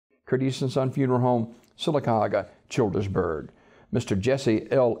Curtis and Son Funeral Home, Sylacauga, Childersburg. Mr. Jesse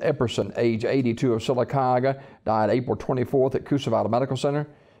L. Epperson, age 82, of Sylacauga, died April 24th at Coosa Valley Medical Center.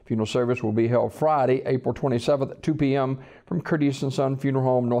 Funeral service will be held Friday, April 27th at 2 p.m. from Curtis and Son Funeral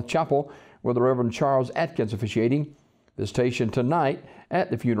Home, North Chapel, with the Reverend Charles Atkins officiating. Visitation tonight at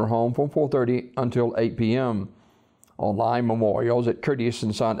the funeral home from 4:30 until 8 p.m. Online memorials at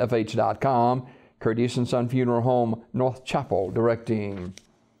curtisondsonfh.com. Curtis and Son Funeral Home, North Chapel, directing.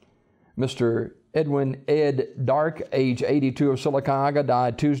 Mr. Edwin Ed Dark, age 82, of Sylacauga,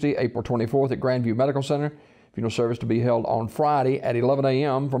 died Tuesday, April 24th at Grandview Medical Center. Funeral service to be held on Friday at 11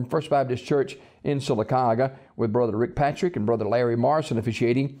 a.m. from First Baptist Church in Sylacauga, with Brother Rick Patrick and Brother Larry Morrison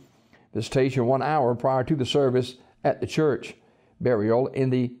officiating. Visitation 1 hour prior to the service at the church. Burial in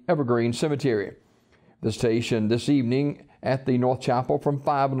the Evergreen Cemetery. Visitation this evening at the North Chapel from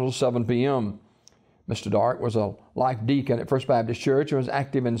 5 until 7 p.m. Mr. Dark was a life deacon at First Baptist Church and was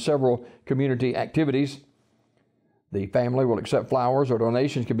active in several community activities. The family will accept flowers, or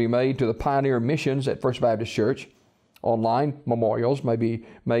donations can be made to the Pioneer Missions at First Baptist Church. Online memorials may be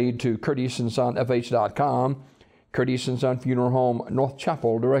made to curtisondsonfh.com. Curtis and Son Funeral Home, North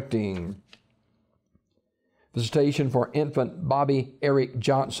Chapel, directing. Visitation for infant Bobby Eric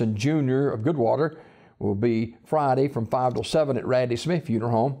Johnson Jr. of Goodwater will be Friday from 5 till 7 at Radley Smith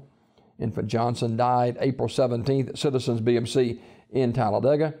Funeral Home. Infant Johnson died April 17th at Citizens BMC in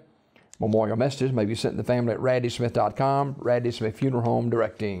Talladega. Memorial messages may be sent to the family at radleysmith.com. Radley Smith Funeral Home,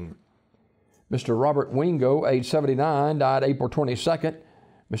 directing. Mr. Robert Wingo, age 79, died April 22nd.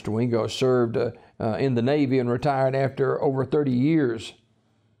 Mr. Wingo served in the Navy and retired after over 30 years.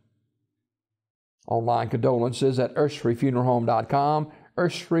 Online condolences at ErstryFuneralHome.com.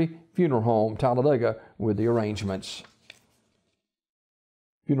 Erstry Funeral Home, Talladega, with the arrangements.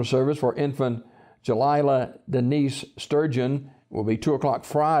 Funeral service for infant Jalila Denise Sturgeon will be 2 o'clock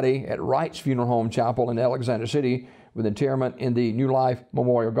Friday at Wright's Funeral Home Chapel in Alexander City, with interment in the New Life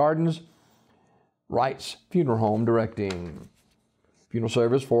Memorial Gardens. Wright's Funeral Home, directing. Funeral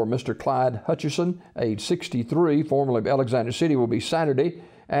service for Mr. Clyde Hutchison, age 63, formerly of Alexander City, will be Saturday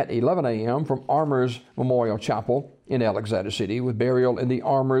at 11 a.m. from Armours Memorial Chapel in Alexander City, with burial in the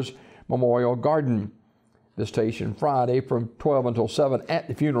Armours Memorial Garden. Visitation Friday from 12 until 7 at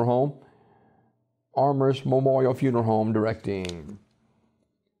the funeral home. Armours Memorial Funeral Home, directing.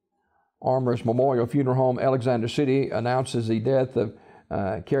 Armours Memorial Funeral Home, Alexander City, announces the death of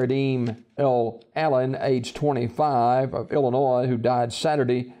Karadeem L. Allen, age 25, of Illinois, who died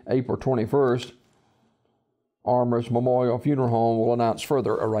Saturday, April 21st. Armours Memorial Funeral Home will announce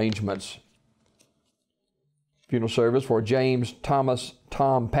further arrangements. Funeral service for James Thomas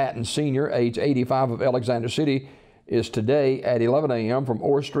Tom Patton Sr., age 85, of Alexander City, is today at 11 a.m. from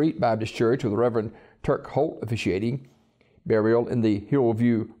Orr Street Baptist Church, with the Reverend Turk Holt officiating. Burial in the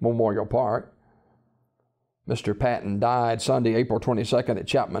Hillview Memorial Park. Mr. Patton died Sunday, April 22nd at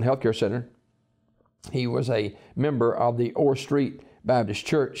Chapman Healthcare Center. He was a member of the Orr Street Baptist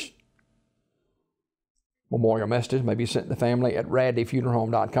Church. Memorial messages may be sent to the family at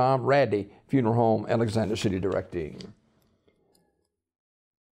radleyfuneralhome.com. Radley Funeral Home, Alexander City, directing.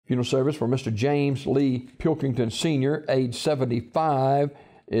 Funeral service for Mr. James Lee Pilkington Sr., age 75,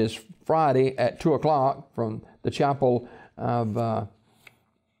 is Friday at 2 o'clock from the chapel of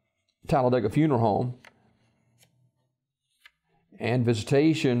Talladega Funeral Home. And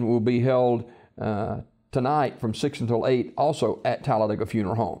visitation will be held tonight from 6 until 8, also at Talladega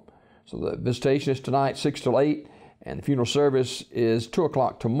Funeral Home. So the visitation is tonight, 6 till 8, and the funeral service is 2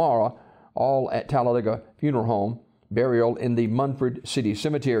 o'clock tomorrow, all at Talladega Funeral Home. Burial in the Munford City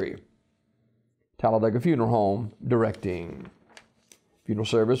Cemetery. Talladega Funeral Home, directing. Funeral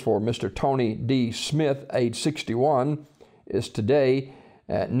service for Mr. Tony D. Smith, age 61, is today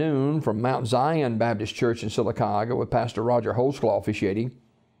at noon from Mount Zion Baptist Church in Sylacauga, with Pastor Roger Holsclaw officiating.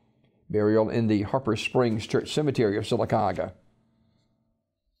 Burial in the Harper Springs Church Cemetery of Sylacauga.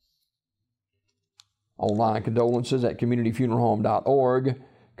 Online condolences at communityfuneralhome.org.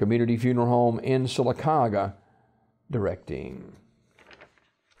 Community Funeral Home in Sylacauga, directing.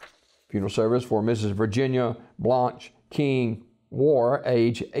 Funeral service for Mrs. Virginia Blanche King War,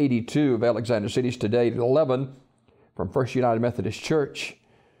 age 82, of Alexander City, is today at 11 from First United Methodist Church,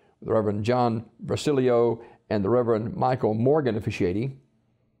 with the Reverend John Brasilio and the Reverend Michael Morgan officiating.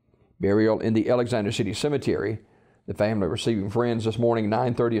 Burial in the Alexander City Cemetery. The family receiving friends this morning,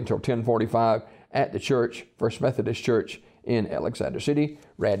 9:30 until 10:45 at the church, First Methodist Church in Alexander City.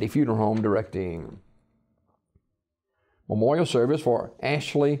 Radley Funeral Home, directing. Memorial service for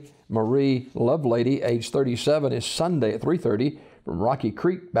Ashley Marie Lovelady, age 37, is Sunday at 3:30 from Rocky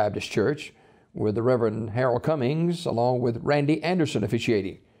Creek Baptist Church, with the Reverend Harold Cummings along with Randy Anderson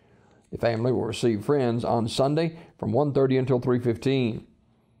officiating. The family will receive friends on Sunday from 1:30 until 3:15.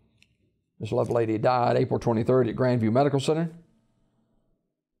 This lovely lady died April 23rd at Grandview Medical Center.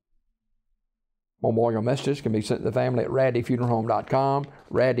 Memorial messages can be sent to the family at raddyfuneralhome.com.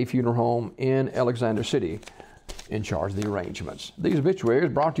 Raddy Funeral Home in Alexander City in charge of the arrangements. These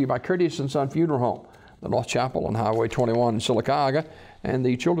obituaries brought to you by Curtis & Son Funeral Home, the North Chapel on Highway 21 in Sylacauga, and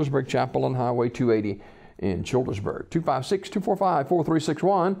the Childersburg Chapel on Highway 280 in Childersburg.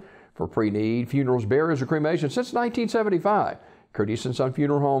 256-245-4361 for pre-need funerals, burials, or cremation since 1975. Curtis & Son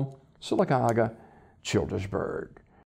Funeral Home, Sylacauga, Childersburg.